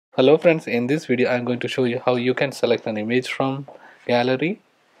Hello friends, in this video I am going to show you how you can select an image from gallery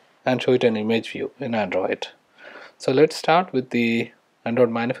and show it in image view in Android. So let's start with the Android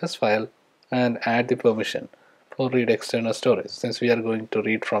manifest file and add the permission for read external storage since we are going to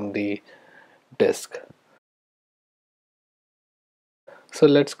read from the disk. So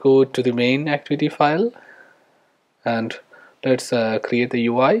let's go to the main activity file and let's create the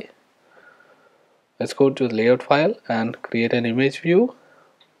UI. Let's go to the layout file and create an image view,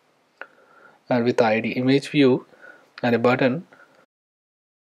 and with ID image view and a button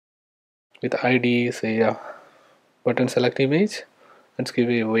with ID say button select image. Let's give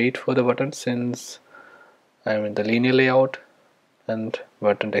a weight for the button since I'm in the linear layout, and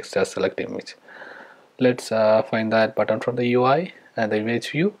button text as select image. Let's find that button from the UI and the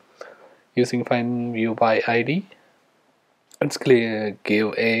image view using find view by ID. Let's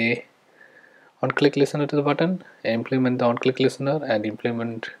give a on-click listener to the button, implement the on-click listener, and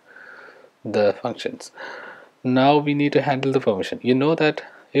implement the functions. Now we need to handle the permission. You know that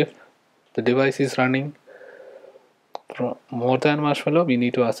if the device is running more than Marshmallow, we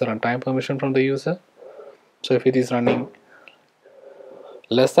need to ask the runtime permission from the user. So if it is running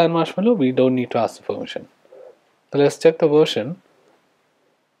less than Marshmallow, we don't need to ask the permission. So let's check the version,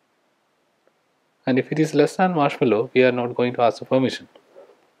 and if it is less than Marshmallow, we are not going to ask the permission.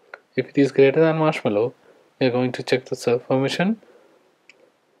 If it is greater than Marshmallow, we are going to check the serve permission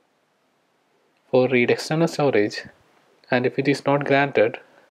for read external storage, and if it is not granted,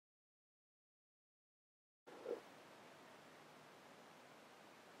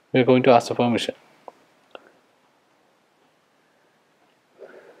 we are going to ask the permission.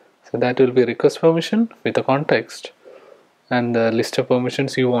 So that will be request permission with the context and the list of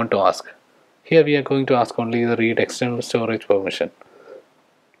permissions you want to ask. Here we are going to ask only the read external storage permission.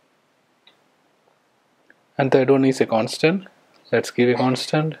 And third one is a constant. Let's give a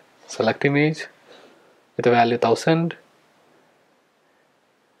constant, select image with a value 1000,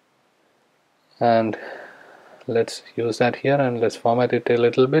 and let's use that here, and let's format it a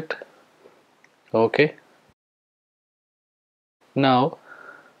little bit. Okay. Now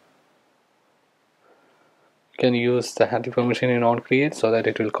you can use the handle permission in onCreate so that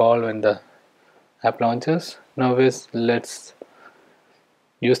it will call when the app launches. Now let's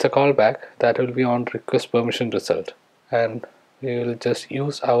use the callback that will be on request permission result, and we will just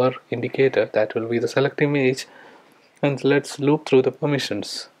use our indicator that will be the select image, and let's loop through the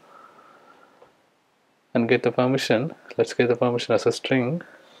permissions and get the permission. Let's get the permission as a string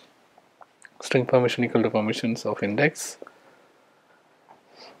permission equal to permissions of index,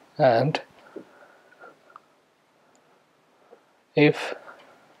 and if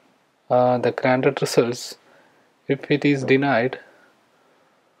the granted results, if it is denied,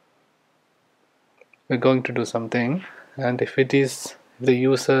 we're going to do something, and if the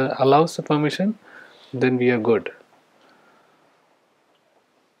user allows the permission, then we are good.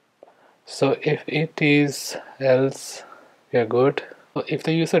 So if it is else, we are good. If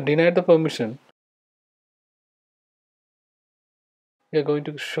the user denied the permission, we are going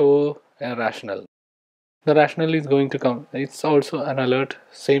to show a rationale. The rationale is going to come. It's also an alert,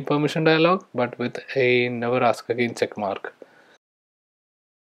 same permission dialog, but with a never ask again check mark.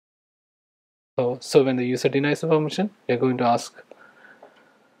 So when the user denies the permission, we are going to ask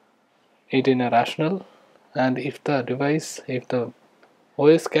it in a rationale, and if the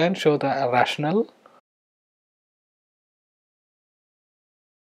OS can show the rationale,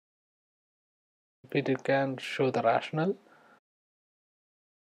 if it can show the rationale,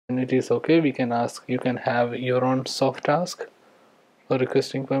 and it is okay, we can ask, you can have your own soft task for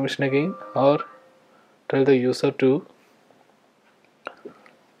requesting permission again, or tell the user to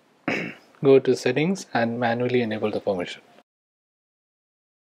go to settings and manually enable the permission.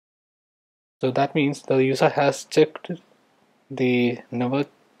 So that means the user has checked the never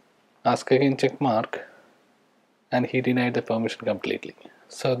ask again check mark, and he denied the permission completely.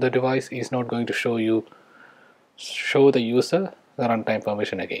 So the device is not going to show the user the runtime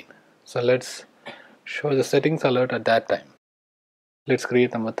permission again. So let's show the settings alert at that time. Let's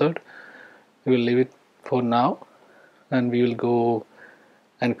create a method. We will leave it for now, and we will go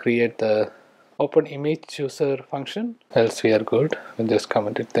and create the open image chooser function, else we are good. We'll just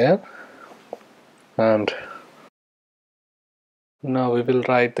comment it there, and now we will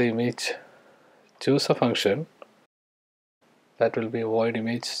write the image chooser function that will be void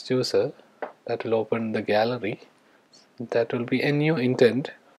image chooser, that will open the gallery, that will be a new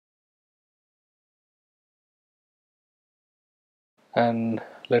intent, and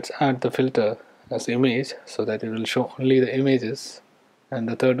let's add the filter as image so that it will show only the images. And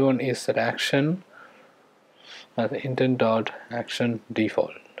the third one is that action as intent dot action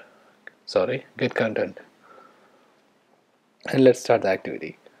default. get content, and let's start the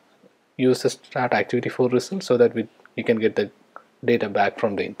activity. Use the start activity for result so that you can get the data back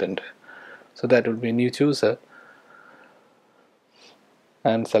from the intent. So that will be a new chooser,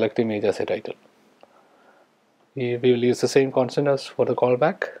 and select image as a title. We will use the same constant as for the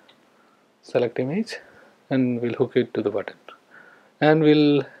callback. Select image, and we'll hook it to the button, and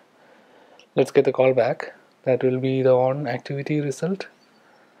let's get the callback. That will be the on activity result.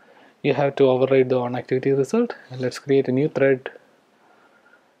 You have to override the on activity result, and let's create a new thread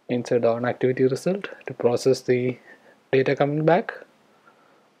inside the on activity result to process the data coming back.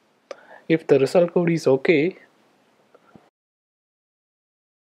 If the result code is okay,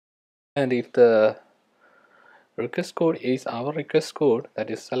 and if the request code is our request code, that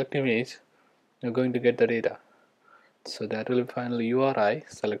is select image, you're going to get the data. So that will be finally URI,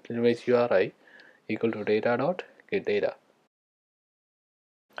 select image URI equal to data dot get data.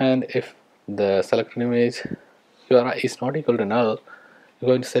 And if the selected image URI is not equal to null, you're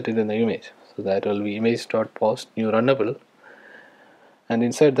going to set it in the image. So that will be image dot post new runnable, and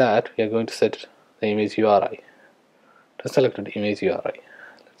inside that we are going to set the image URI, the selected image URI.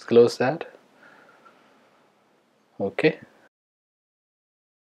 Let's close that. Okay.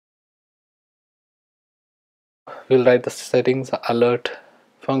 We'll write the settings alert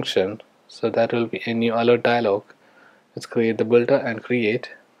function, so that will be a new alert dialog. Let's create the builder and create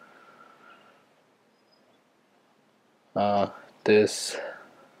this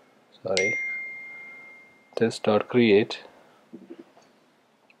dot create.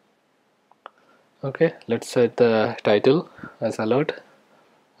 Okay, let's set the title as alert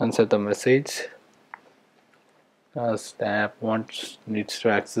and set the message as the app needs to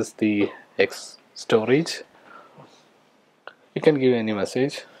access the X storage. You can give any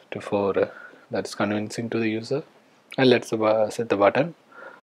message that is convincing to the user, and let's set the button.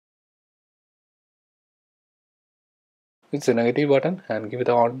 It's a negative button, and give it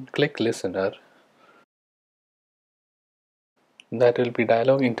on click listener. That will be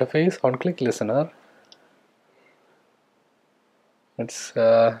dialog interface on click listener. Let's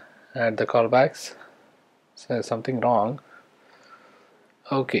add the callbacks. So something wrong.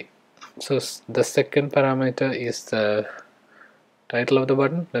 Okay, so the second parameter is the title of the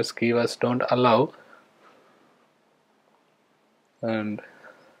button. Let's give us don't allow, and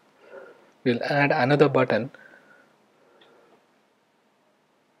we'll add another button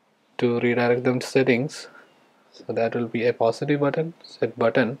to redirect them to settings. So that will be a positive button, set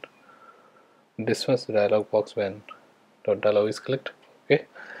button, dismiss the dialog box when don't allow is clicked. Okay,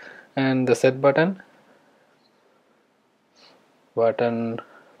 and the set button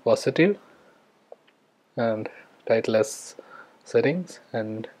positive, and title as settings,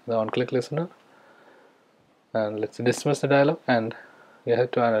 and the on click listener. And let's dismiss the dialog, and we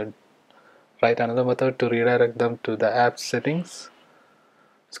have to write another method to redirect them to the app settings.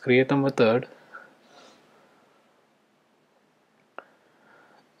 Let's create a method,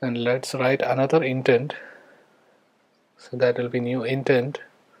 and let's write another intent. So that will be new intent,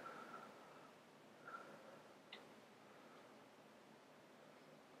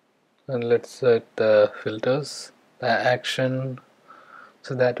 and let's set the filters, the action,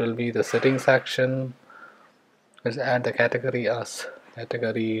 so that will be the settings action. Let's add the category as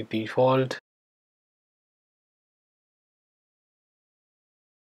category default.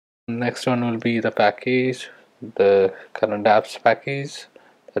 Next one will be the package, the current apps package,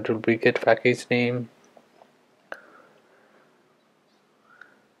 that will be get package name.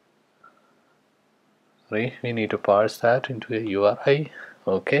 We need to parse that into a URI.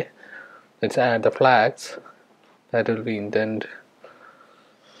 Okay, let's add the flags. That will be intent.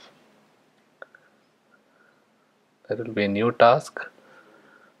 That will be a new task.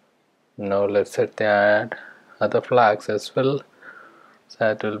 Now let's set the add other flags as well. So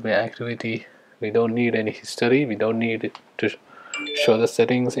that will be activity. We don't need any history. We don't need it to show the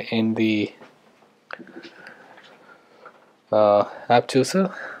settings in the app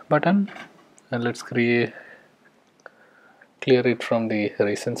chooser button. And let's clear it from the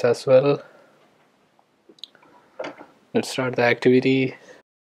recents as well. Let's start the activity.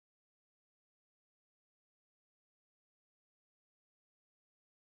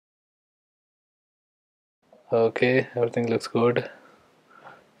 Okay, everything looks good.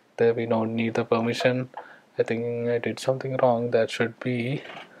 There we don't need the permission. I think I did something wrong. That should be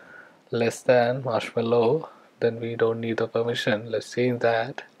less than marshmallow. Then we don't need the permission. Let's change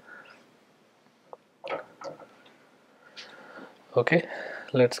that. Okay,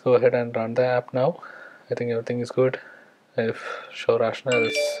 let's go ahead and run the app now. I think everything is good. If show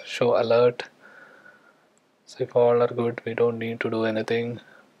rationals, show alert. So if all are good, we don't need to do anything.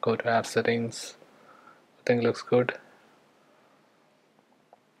 go to app settings. I think looks good.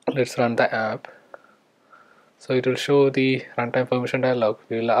 Let's run the app. So it will show the runtime permission dialog.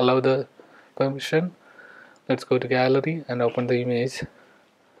 We will allow the permission. Let's go to gallery and open the image.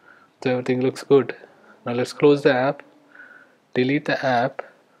 So everything looks good. Now let's close the app, delete the app,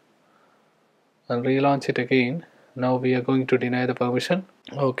 and relaunch it again. Now we are going to deny the permission.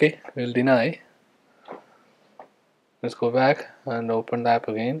 Okay, we'll deny. Let's go back and open the app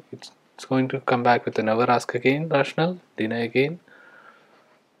again. It's going to come back with a never ask again rational. Deny again.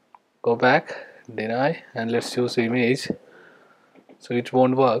 Go back, deny, and let's choose the image. So it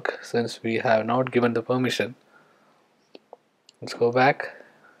won't work since we have not given the permission. Let's go back,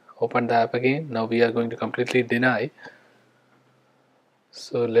 open the app again. Now we are going to completely deny.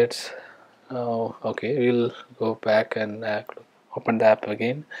 So let's okay, we'll go back and open the app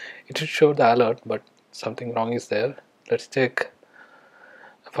again. It should show the alert, but something wrong is there. Let's check.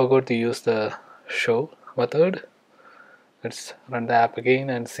 I forgot to use the show method. Let's run the app again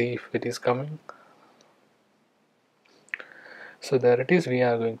and see if it is coming. So there it is. We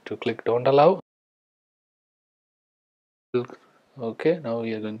are going to click don't allow. Okay, now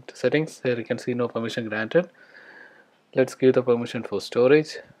we are going to settings. Here you can see no permission granted. Let's give the permission for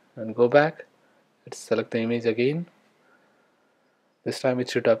storage and go back. Let's select the image again. This time it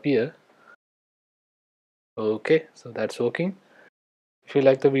should appear. Okay, so that's working. If you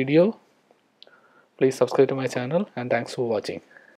like the video, please subscribe to my channel, and thanks for watching.